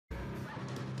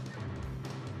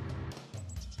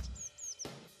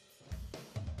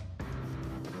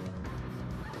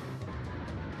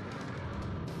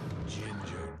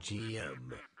GM.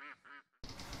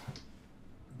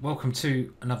 Welcome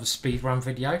to another speedrun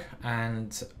video,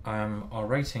 and our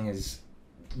rating is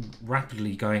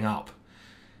rapidly going up.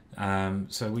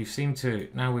 So we've seemed to,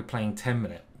 now we're playing 10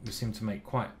 minute, we seem to make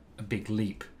quite a big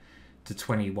leap to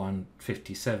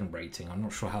 2157 rating. I'm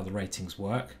not sure how the ratings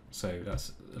work, so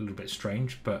that's a little bit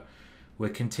strange, but we'll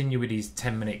continue with these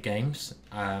 10-minute games.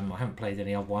 I haven't played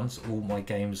any other ones. All my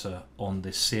games are on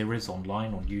this series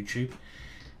online on YouTube,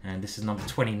 and this is number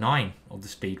 29 of the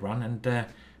speedrun, and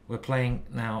we're playing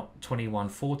now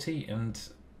 2140, and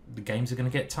the games are going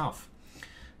to get tough.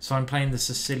 So I'm playing the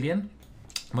Sicilian.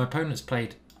 My opponent's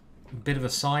played a bit of a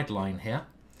sideline here,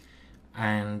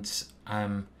 and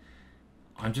I'm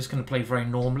just going to play very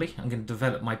normally. I'm going to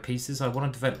develop my pieces. I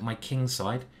want to develop my king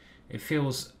side. It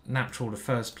feels natural to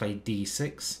first play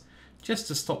d6, just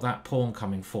to stop that pawn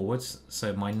coming forwards,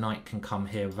 so my knight can come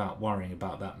here without worrying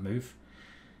about that move.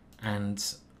 And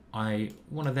I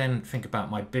want to then think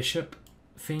about my bishop.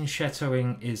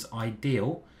 Fianchettoing is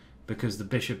ideal because the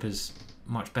bishop is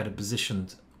much better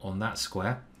positioned on that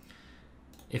square.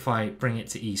 If I bring it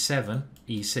to e7,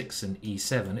 e6 and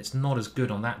e7, it's not as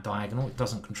good on that diagonal. It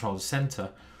doesn't control the center,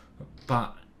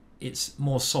 but it's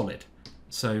more solid.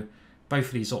 So both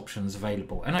of these options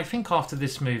available. And I think after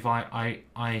this move, I'm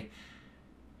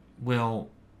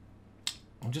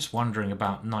just wondering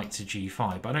about knight to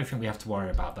g5, but I don't think we have to worry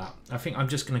about that. I think I'm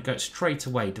just going to go straight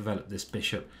away, develop this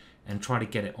bishop, and try to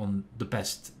get it on the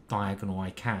best diagonal I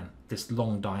can, this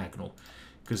long diagonal,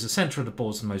 because the center of the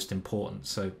board is the most important.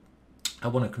 So I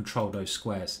want to control those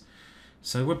squares.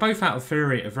 So we're both out of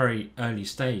theory at a very early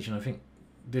stage, and I think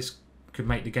this could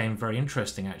make the game very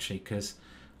interesting, actually, because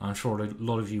I'm sure a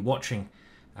lot of you watching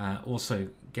also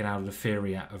get out of the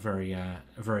theory at a very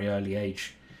early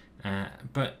age.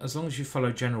 But as long as you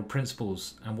follow general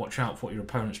principles and watch out for what your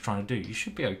opponent's trying to do, you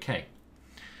should be okay.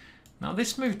 Now,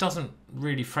 this move doesn't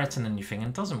really threaten anything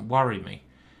and doesn't worry me.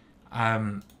 So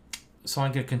I'm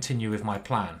going to continue with my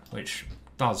plan, which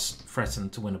does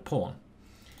threaten to win a pawn.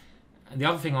 And the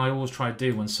other thing I always try to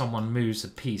do when someone moves a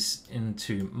piece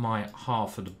into my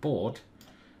half of the board,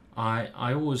 I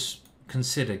always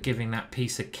consider giving that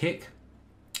piece a kick.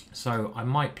 So I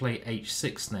might play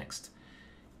h6 next,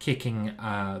 kicking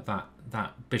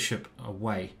that bishop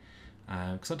away,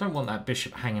 because I don't want that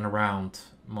bishop hanging around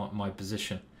my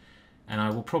position. And I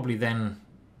will probably then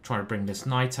try to bring this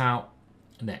knight out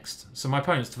next. So my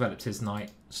opponent's developed his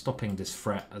knight, stopping this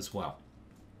threat as well.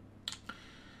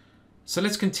 So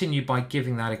let's continue by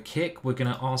giving that a kick. We're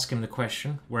going to ask him the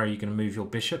question, where are you going to move your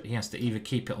bishop? He has to either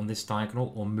keep it on this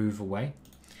diagonal or move away.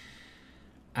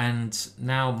 And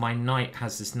now my knight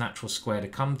has this natural square to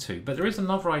come to. But there is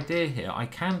another idea here. I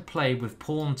can play with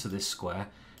pawn to this square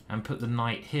and put the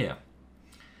knight here.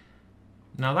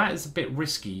 Now that is a bit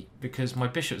risky because my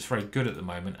bishop's very good at the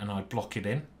moment and I block it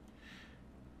in.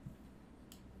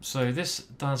 So this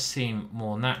does seem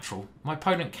more natural. My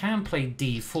opponent can play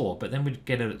d4, but then we'd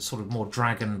get a sort of more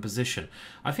dragon position.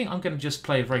 I think I'm going to just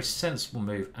play a very sensible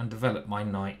move and develop my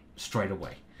knight straight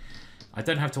away. I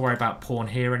don't have to worry about pawn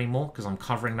here anymore because I'm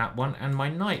covering that one, and my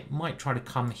knight might try to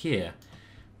come here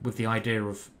with the idea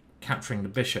of capturing the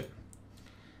bishop.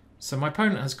 So my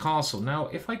opponent has castle. Now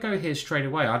if I go here straight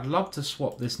away, I'd love to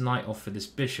swap this knight off for this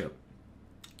bishop.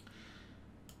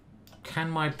 Can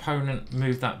my opponent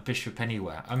move that bishop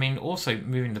anywhere? I mean, also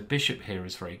moving the bishop here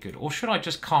is very good. Or should I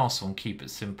just castle and keep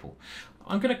it simple?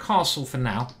 I'm going to castle for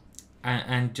now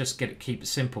and just keep it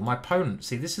simple. My opponent,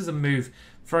 see, this is a move,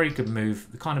 very good move,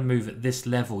 the kind of move at this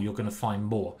level you're going to find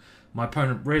more. My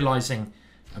opponent realizing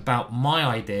about my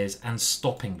ideas and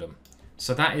stopping them.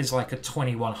 So that is like a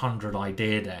 2100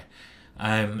 idea there.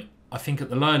 I think at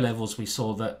the lower levels we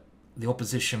saw that the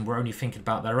opposition were only thinking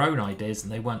about their own ideas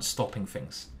and they weren't stopping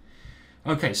things.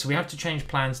 Okay, so we have to change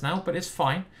plans now, but it's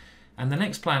fine. And the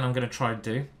next plan I'm going to try to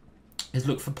do is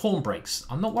look for pawn breaks.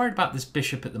 I'm not worried about this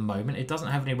bishop at the moment. It doesn't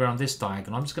have anywhere on this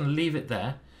diagonal. I'm just going to leave it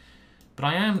there. But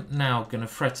I am now going to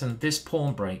threaten this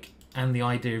pawn break and the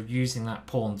idea of using that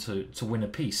pawn to win a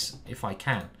piece if I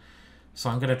can. So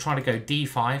I'm going to try to go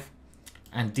d5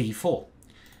 and d4.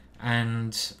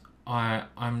 And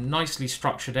I'm nicely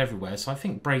structured everywhere. So I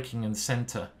think breaking in the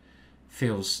center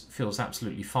feels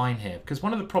absolutely fine here. Because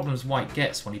one of the problems white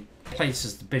gets when he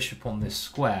places the bishop on this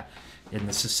square in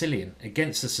the Sicilian,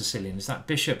 against the Sicilian, is that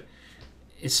bishop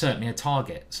is certainly a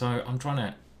target. So I'm trying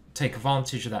to take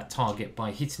advantage of that target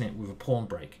by hitting it with a pawn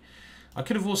break. I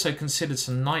could have also considered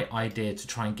some knight idea to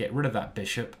try and get rid of that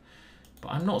bishop, but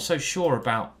I'm not so sure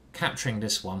about capturing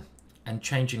this one and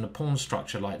changing the pawn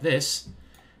structure like this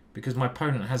because my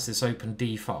opponent has this open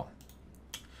d file.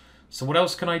 So what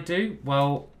else can I do?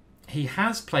 Well, he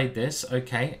has played this,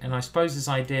 okay, and I suppose his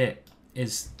idea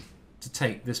is to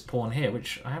take this pawn here,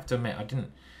 which I have to admit I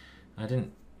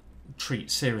didn't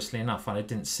treat seriously enough, and I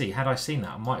didn't see. Had I seen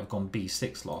that, I might have gone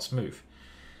b6 last move.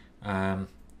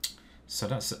 So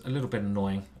that's a little bit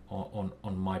annoying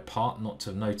on my part not to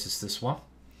have noticed this one.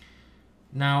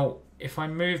 Now, if I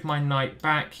move my knight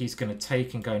back, he's going to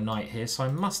take and go knight here, so I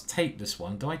must take this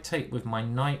one. Do I take with my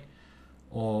knight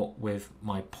or with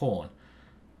my pawn?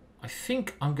 I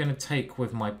think I'm going to take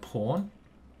with my pawn,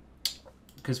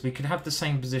 because we could have the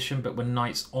same position but when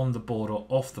knights on the board or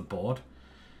off the board.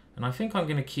 And I think I'm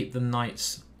going to keep the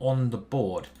knights on the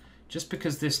board just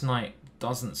because this knight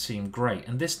doesn't seem great,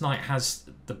 and this knight has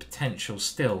the potential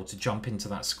still to jump into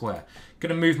that square.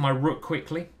 Going to move my rook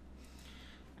quickly,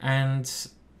 and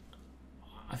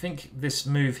I think this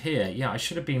move here, yeah, I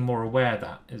should have been more aware of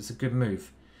that. It's a good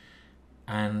move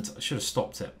and I should have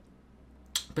stopped it.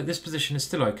 But this position is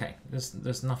still okay.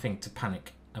 There's nothing to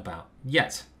panic about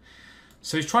yet.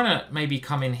 So he's trying to maybe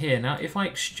come in here. Now, if I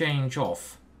exchange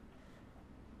off,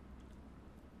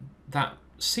 that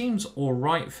seems all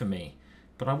right for me,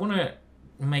 but I want to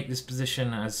make this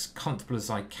position as comfortable as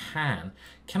I can.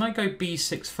 Can I go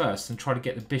b6 first and try to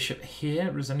get the bishop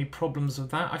here? Is there any problems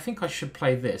with that? I think I should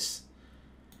play this,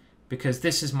 because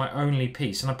this is my only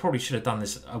piece, and I probably should have done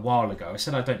this a while ago. I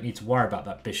said I don't need to worry about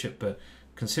that bishop, but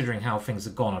considering how things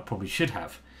have gone, I probably should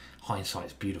have.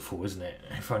 Hindsight's beautiful, isn't it?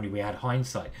 If only we had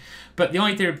hindsight. But the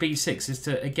idea of b6 is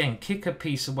to, again, kick a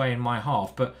piece away in my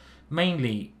half, but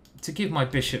mainly to give my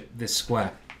bishop this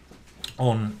square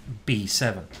on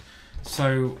b7.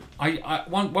 So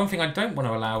one thing I don't want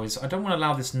to allow is I don't want to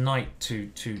allow this knight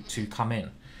to come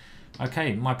in.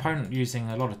 Okay, my opponent using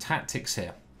a lot of tactics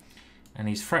here, and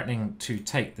he's threatening to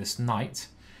take this knight.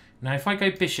 Now, if I go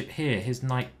bishop here, his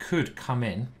knight could come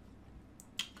in.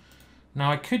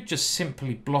 Now, I could just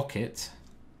simply block it,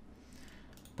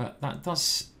 but that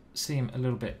does seem a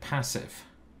little bit passive.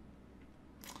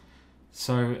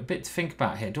 So, a bit to think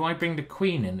about here. Do I bring the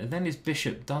queen in? And then his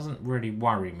bishop doesn't really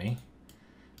worry me.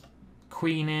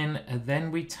 Queen in, and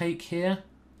then we take here,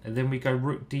 and then we go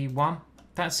rook d1.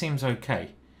 That seems okay.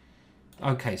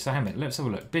 Okay, so hang on a minute. Let's have a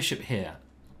look. Bishop here.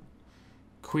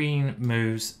 Queen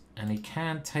moves, and he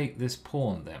can take this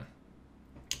pawn then.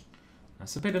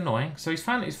 That's a bit annoying. So he's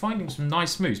finding some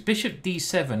nice moves. Bishop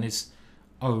d7 is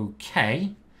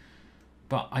okay,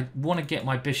 but I want to get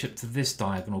my bishop to this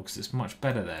diagonal because it's much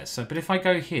better there. So, but if I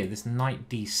go here, this knight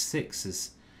d6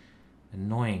 is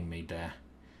annoying me there,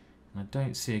 and I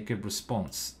don't see a good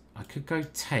response. I could go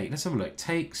take. Let's have a look.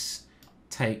 Takes,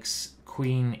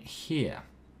 queen here.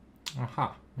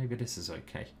 Aha, maybe this is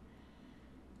okay.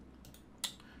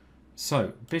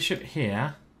 So bishop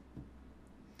here.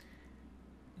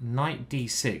 Knight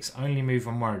d6, only move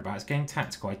I'm worried about. It's getting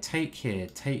tactical. I take here,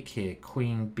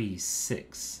 queen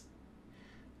b6.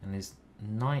 And his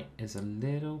knight is a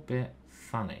little bit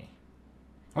funny.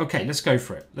 Okay, let's go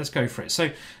for it. Let's go for it.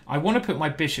 So I want to put my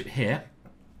bishop here.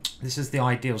 This is the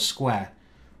ideal square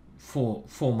for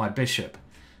my bishop,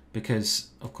 because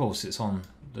of course it's on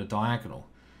the diagonal.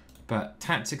 But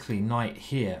tactically, knight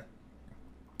here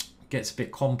gets a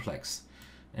bit complex.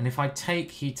 And if I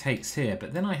take, he takes here.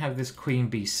 But then I have this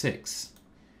queen b6,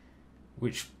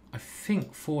 which I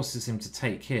think forces him to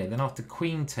take here. Then after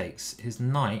queen takes, his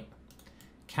knight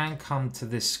can come to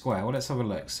this square. Well, let's have a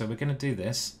look. So we're going to do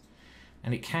this.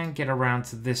 And it can get around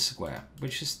to this square,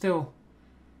 which is still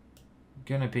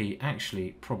going to be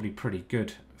actually probably pretty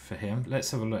good for him.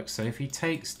 Let's have a look. So if he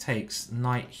takes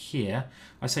knight here,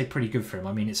 I say pretty good for him.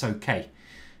 I mean, it's okay.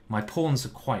 My pawns are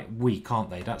quite weak, aren't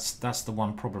they? That's the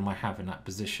one problem I have in that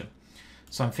position.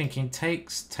 So I'm thinking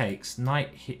takes,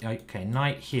 knight here, okay,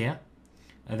 knight here,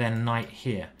 and then knight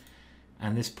here.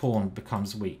 And this pawn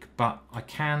becomes weak. But I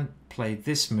can play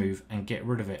this move and get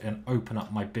rid of it and open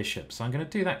up my bishop. So I'm going to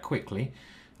do that quickly.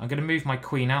 I'm going to move my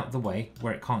queen out the way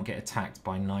where it can't get attacked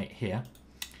by knight here.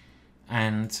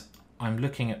 And I'm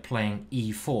looking at playing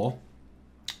e4,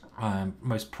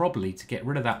 most probably to get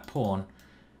rid of that pawn.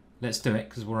 Let's do it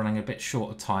because we're running a bit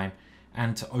short of time,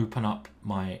 and to open up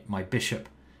my bishop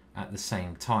at the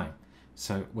same time.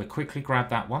 So we'll quickly grab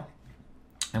that one,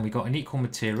 and we got an equal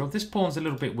material. This pawn's a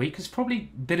little bit weak. It's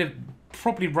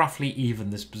probably roughly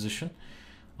even, this position,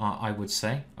 I would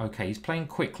say. Okay, he's playing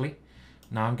quickly.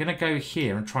 Now I'm going to go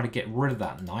here and try to get rid of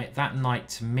that knight. That knight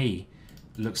to me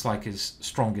looks like his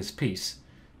strongest piece.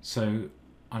 So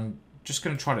I'm just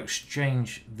going to try to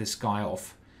exchange this guy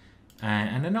off.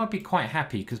 And then I'll be quite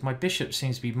happy because my bishop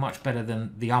seems to be much better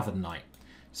than the other knight.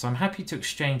 So I'm happy to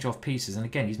exchange off pieces. And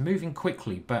again, he's moving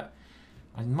quickly, but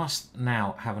I must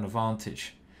now have an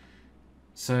advantage.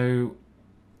 So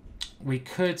we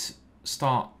could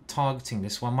start targeting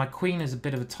this one. My queen is a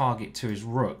bit of a target to his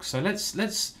rook. So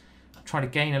let's try to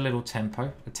gain a little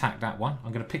tempo. Attack that one.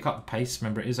 I'm going to pick up the pace.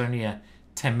 Remember, it is only a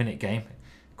 10-minute game.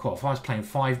 Cool, if I was playing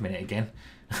 5-minute again,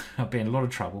 I'd be in a lot of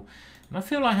trouble. And I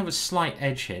feel I have a slight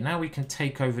edge here. Now we can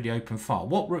take over the open file.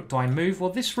 What rook do I move? Well,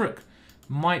 this rook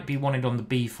might be wanted on the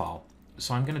B file.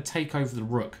 So I'm going to take over the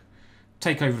rook.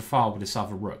 Take over the file with this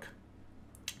other rook.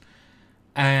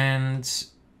 And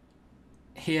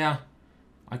here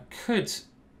I could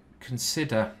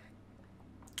consider...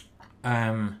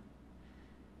 well,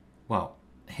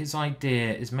 his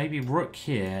idea is maybe rook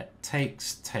here,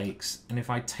 takes, and if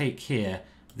I take here,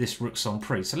 this rook's on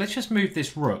pre. So let's just move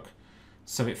this rook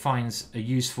so it finds a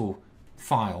useful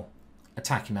file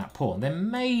attacking that pawn.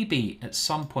 Then maybe at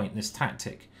some point this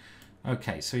tactic.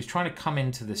 Okay, so he's trying to come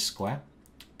into this square.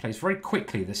 Plays very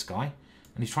quickly, this guy.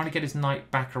 And he's trying to get his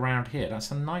knight back around here.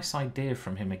 That's a nice idea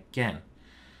from him again.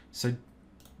 So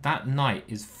that knight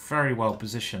is very well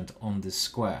positioned on this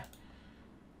square.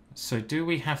 So do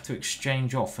we have to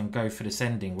exchange off and go for this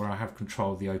ending where I have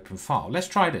control of the open file? Let's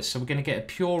try this. So we're going to get a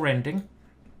pure ending.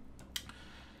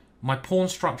 My pawn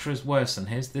structure is worse than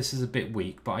his. This is a bit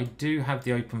weak, but I do have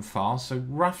the open file. So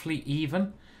roughly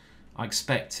even, I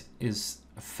expect, is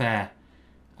a fair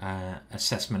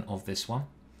assessment of this one.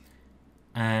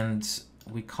 And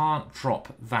we can't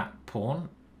drop that pawn.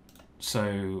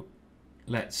 So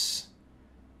let's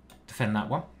defend that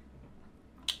one.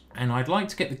 And I'd like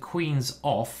to get the queens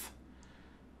off,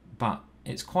 but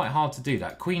it's quite hard to do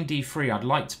that. Queen d3 I'd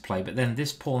like to play, but then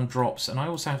this pawn drops, and I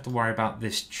also have to worry about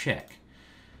this check.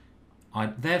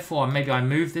 Therefore, maybe I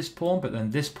move this pawn, but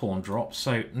then this pawn drops.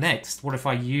 So next, what if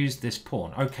I use this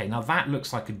pawn? Okay, now that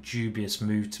looks like a dubious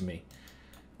move to me.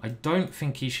 I don't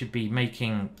think he should be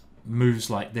making moves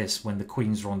like this when the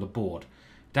queens are on the board.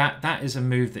 That is a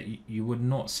move that you would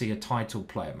not see a title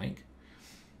player make.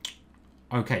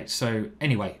 Okay, so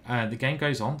anyway, the game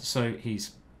goes on. So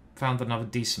he's found another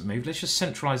decent move. Let's just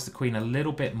centralize the queen a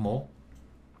little bit more.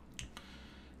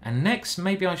 And next,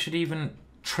 maybe I should even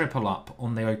triple up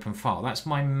on the open file. That's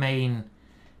my main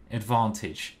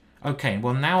advantage. Okay,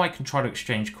 well now I can try to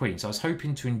exchange queens. I was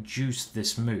hoping to induce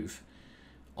this move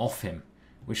off him,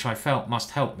 which I felt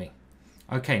must help me.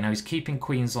 Okay, now he's keeping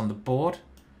queens on the board.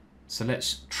 So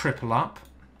let's triple up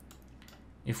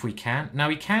if we can. Now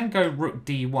he can go rook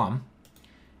d1.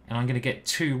 And I'm going to get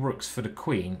 2 rooks for the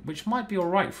queen, which might be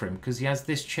alright for him because he has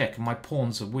this check and my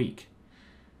pawns are weak.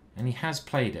 And he has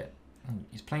played it.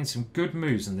 He's playing some good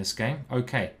moves in this game.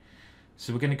 Okay,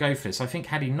 so we're going to go for this. I think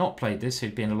had he not played this,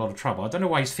 he'd be in a lot of trouble. I don't know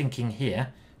why he's thinking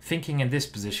here. Thinking in this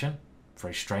position.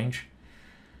 Very strange.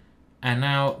 And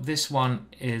now this one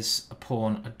is a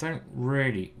pawn I don't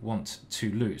really want to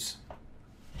lose.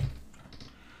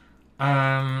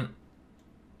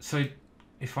 So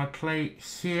if I play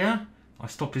here, I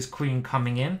stop his queen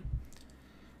coming in.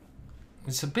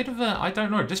 It's a bit of a, I don't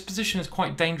know, this position is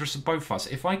quite dangerous for both of us.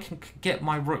 If I can get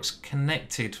my rooks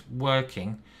connected,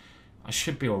 working, I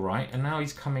should be alright. And now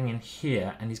he's coming in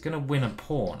here, and he's going to win a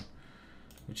pawn,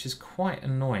 which is quite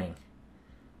annoying.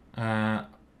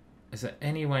 Is there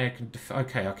any way I can...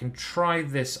 Okay, I can try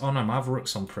this. Oh no, my other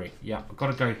rook's on pre. Yeah, I've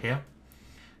got to go here.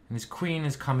 And his queen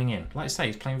is coming in. Like I say,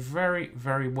 he's playing very,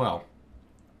 very well.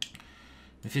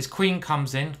 If his queen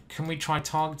comes in, can we try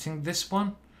targeting this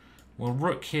one? Well,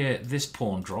 rook here, this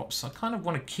pawn drops. I kind of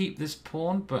want to keep this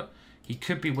pawn, but he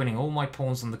could be winning all my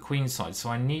pawns on the queen side,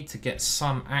 so I need to get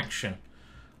some action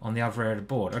on the other area of the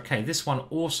board. Okay, this one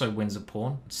also wins a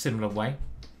pawn, similar way,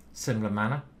 similar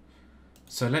manner.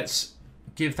 So let's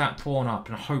give that pawn up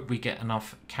and hope we get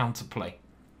enough counterplay.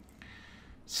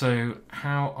 So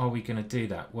how are we going to do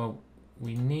that? Well,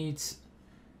 we need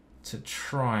to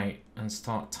try and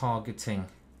start targeting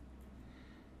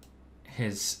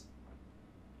his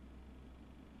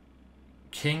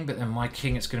king, but then my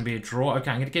king, it's going to be a draw.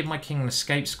 Okay, I'm going to give my king an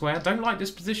escape square. I don't like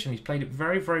this position. He's played it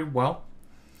very, very well.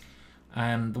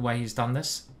 The way he's done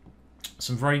this.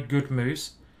 Some very good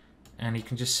moves. And he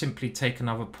can just simply take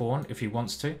another pawn if he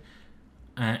wants to.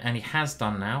 And he has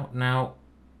done now. Now,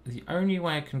 the only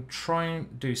way I can try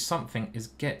and do something is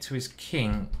get to his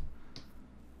king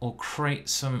or create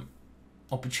some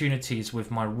opportunities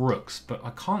with my rooks. But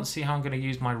I can't see how I'm going to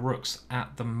use my rooks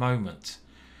at the moment.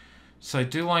 So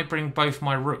do I bring both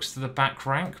my rooks to the back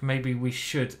rank? Maybe we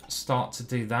should start to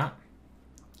do that.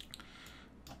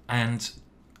 And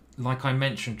like I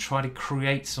mentioned, try to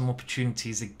create some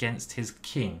opportunities against his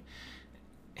king.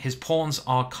 His pawns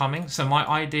are coming. So my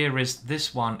idea is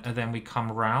this one, and then we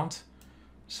come around.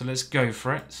 So let's go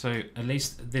for it. So at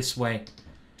least this way,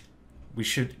 we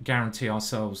should guarantee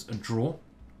ourselves a draw,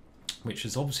 which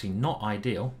is obviously not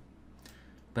ideal.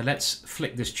 But let's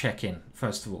flick this check in,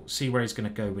 first of all. See where he's going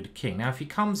to go with the king. Now, if he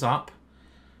comes up,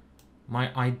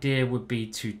 my idea would be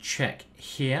to check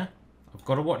here. I've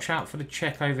got to watch out for the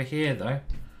check over here, though.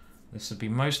 This would be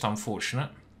most unfortunate.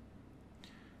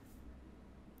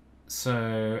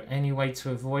 So, any way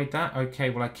to avoid that? Okay,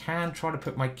 well, I can try to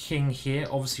put my king here.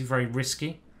 Obviously, very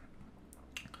risky.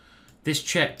 This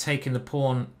check taking the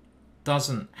pawn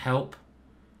doesn't help,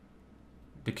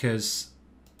 because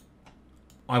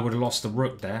I would have lost the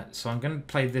rook there. So I'm going to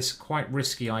play this quite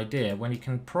risky idea when he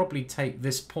can probably take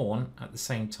this pawn at the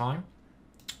same time.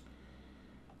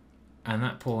 And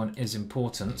that pawn is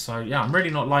important. So yeah, I'm really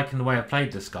not liking the way I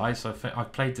played this, guys. So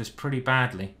I've played this pretty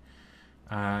badly.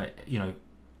 You know,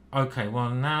 okay, well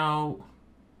now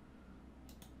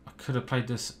I could have played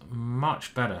this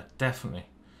much better, definitely.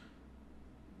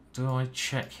 Do I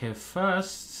check here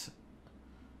first?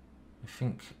 I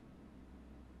think,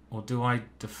 or do I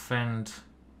defend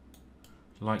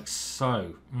like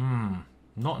so?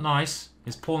 Not nice.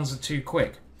 His pawns are too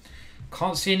quick.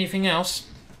 Can't see anything else.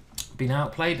 Been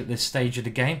outplayed at this stage of the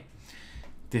game.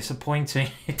 Disappointing.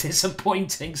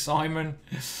 Disappointing, Simon.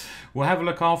 We'll have a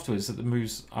look afterwards at the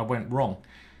moves I went wrong.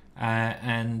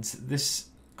 And this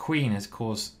queen has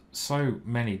caused so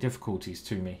many difficulties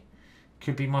to me.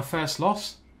 Could be my first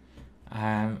loss.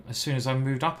 As soon as I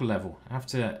moved up a level, I have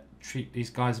to treat these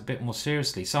guys a bit more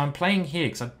seriously. So I'm playing here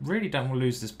because I really don't want to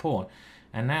lose this pawn.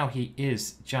 And now he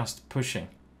is just pushing.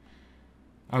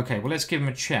 Okay, well, let's give him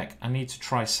a check. I need to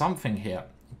try something here,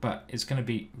 but it's going to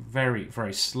be very,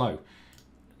 very slow.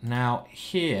 Now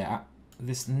here,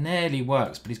 this nearly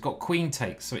works, but he's got queen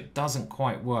takes, so it doesn't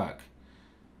quite work.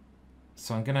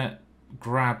 So I'm going to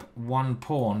grab one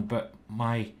pawn, but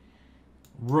my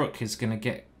rook is going to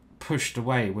get pushed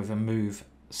away with a move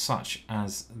such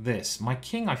as this. My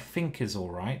king, I think, is all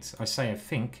right. I say I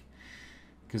think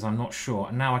because I'm not sure.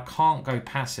 And now I can't go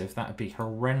passive. That would be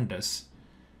horrendous.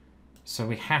 So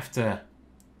we have to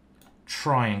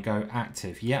try and go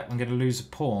active. Yep, I'm going to lose a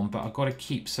pawn, but I've got to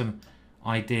keep some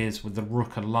ideas with the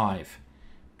rook alive.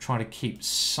 Try to keep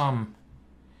some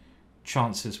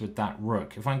chances with that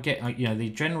rook. If I can get, you know, the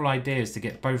general idea is to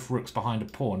get both rooks behind a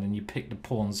pawn and you pick the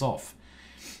pawns off.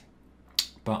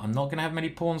 But I'm not going to have many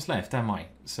pawns left, am I?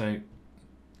 So,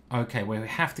 okay, well, we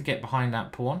have to get behind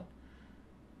that pawn.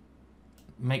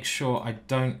 Make sure I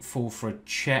don't fall for a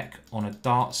check on a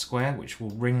dart square, which will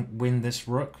win this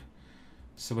rook.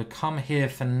 So we'll come here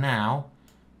for now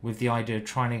with the idea of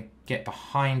trying to get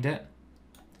behind it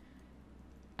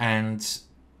and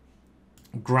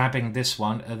grabbing this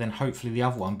one and then hopefully the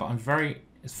other one. But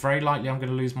it's very likely I'm going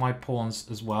to lose my pawns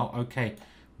as well. Okay,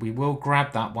 we will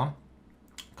grab that one.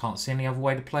 Can't see any other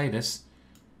way to play this.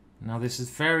 Now this is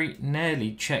very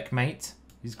nearly checkmate.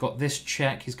 He's got this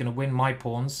check. He's going to win my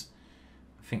pawns.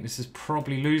 I think this is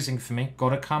probably losing for me. Got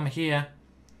to come here.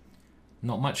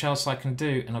 Not much else I can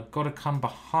do. And I've got to come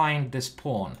behind this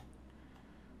pawn.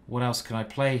 What else can I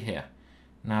play here?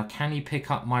 Now, can he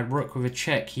pick up my rook with a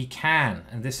check? He can.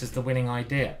 And this is the winning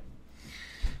idea.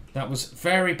 That was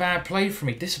very bad play for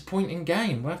me. Disappointing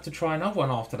game. We'll have to try another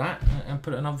one after that and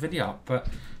put another video up. But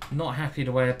not happy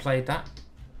the way I played that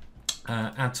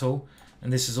at all.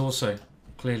 And this is also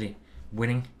clearly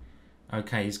winning.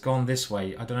 Okay, he's gone this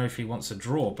way. I don't know if he wants a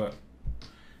draw, but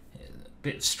a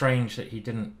bit strange that he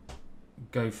didn't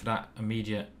go for that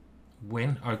immediate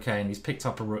win. Okay, and he's picked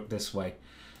up a rook this way.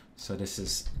 So this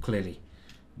is clearly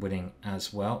winning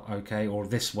as well. Okay, or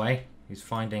this way. He's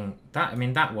finding that. I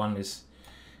mean, that one is...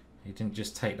 He didn't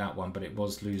just take that one, but it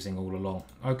was losing all along.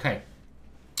 Okay,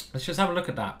 let's just have a look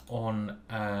at that on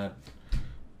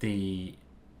the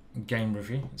game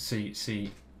review.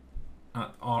 See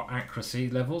our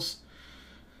accuracy levels.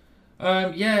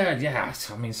 Yeah.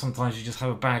 I mean, sometimes you just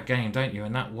have a bad game, don't you?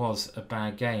 And that was a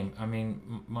bad game. I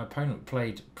mean, my opponent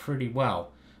played pretty well,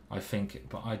 I think,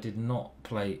 but I did not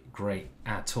play great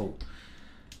at all.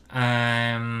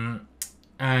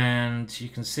 And you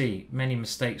can see many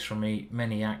mistakes from me,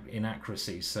 many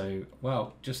inaccuracies. So,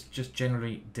 well, just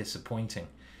generally disappointing.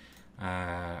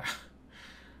 And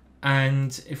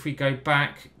if we go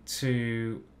back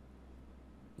to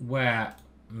where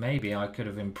maybe I could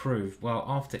have improved, well,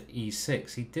 after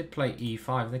e6, he did play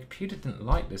e5. The computer didn't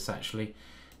like this, actually,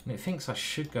 and it thinks I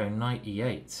should go knight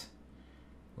e8,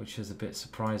 which is a bit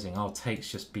surprising. Oh,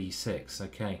 takes just b6.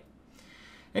 Okay.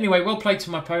 Anyway, well played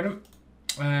to my opponent.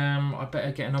 I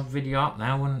better get another video up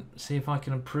now and see if I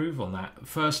can improve on that.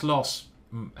 First loss,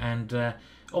 and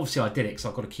obviously I did it because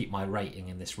I've got to keep my rating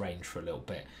in this range for a little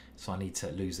bit, so I need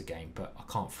to lose a game, but I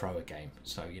can't throw a game,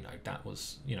 so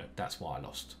that's why I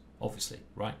lost, obviously,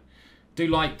 right? Do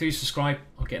like, do subscribe.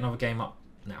 I'll get another game up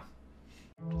now.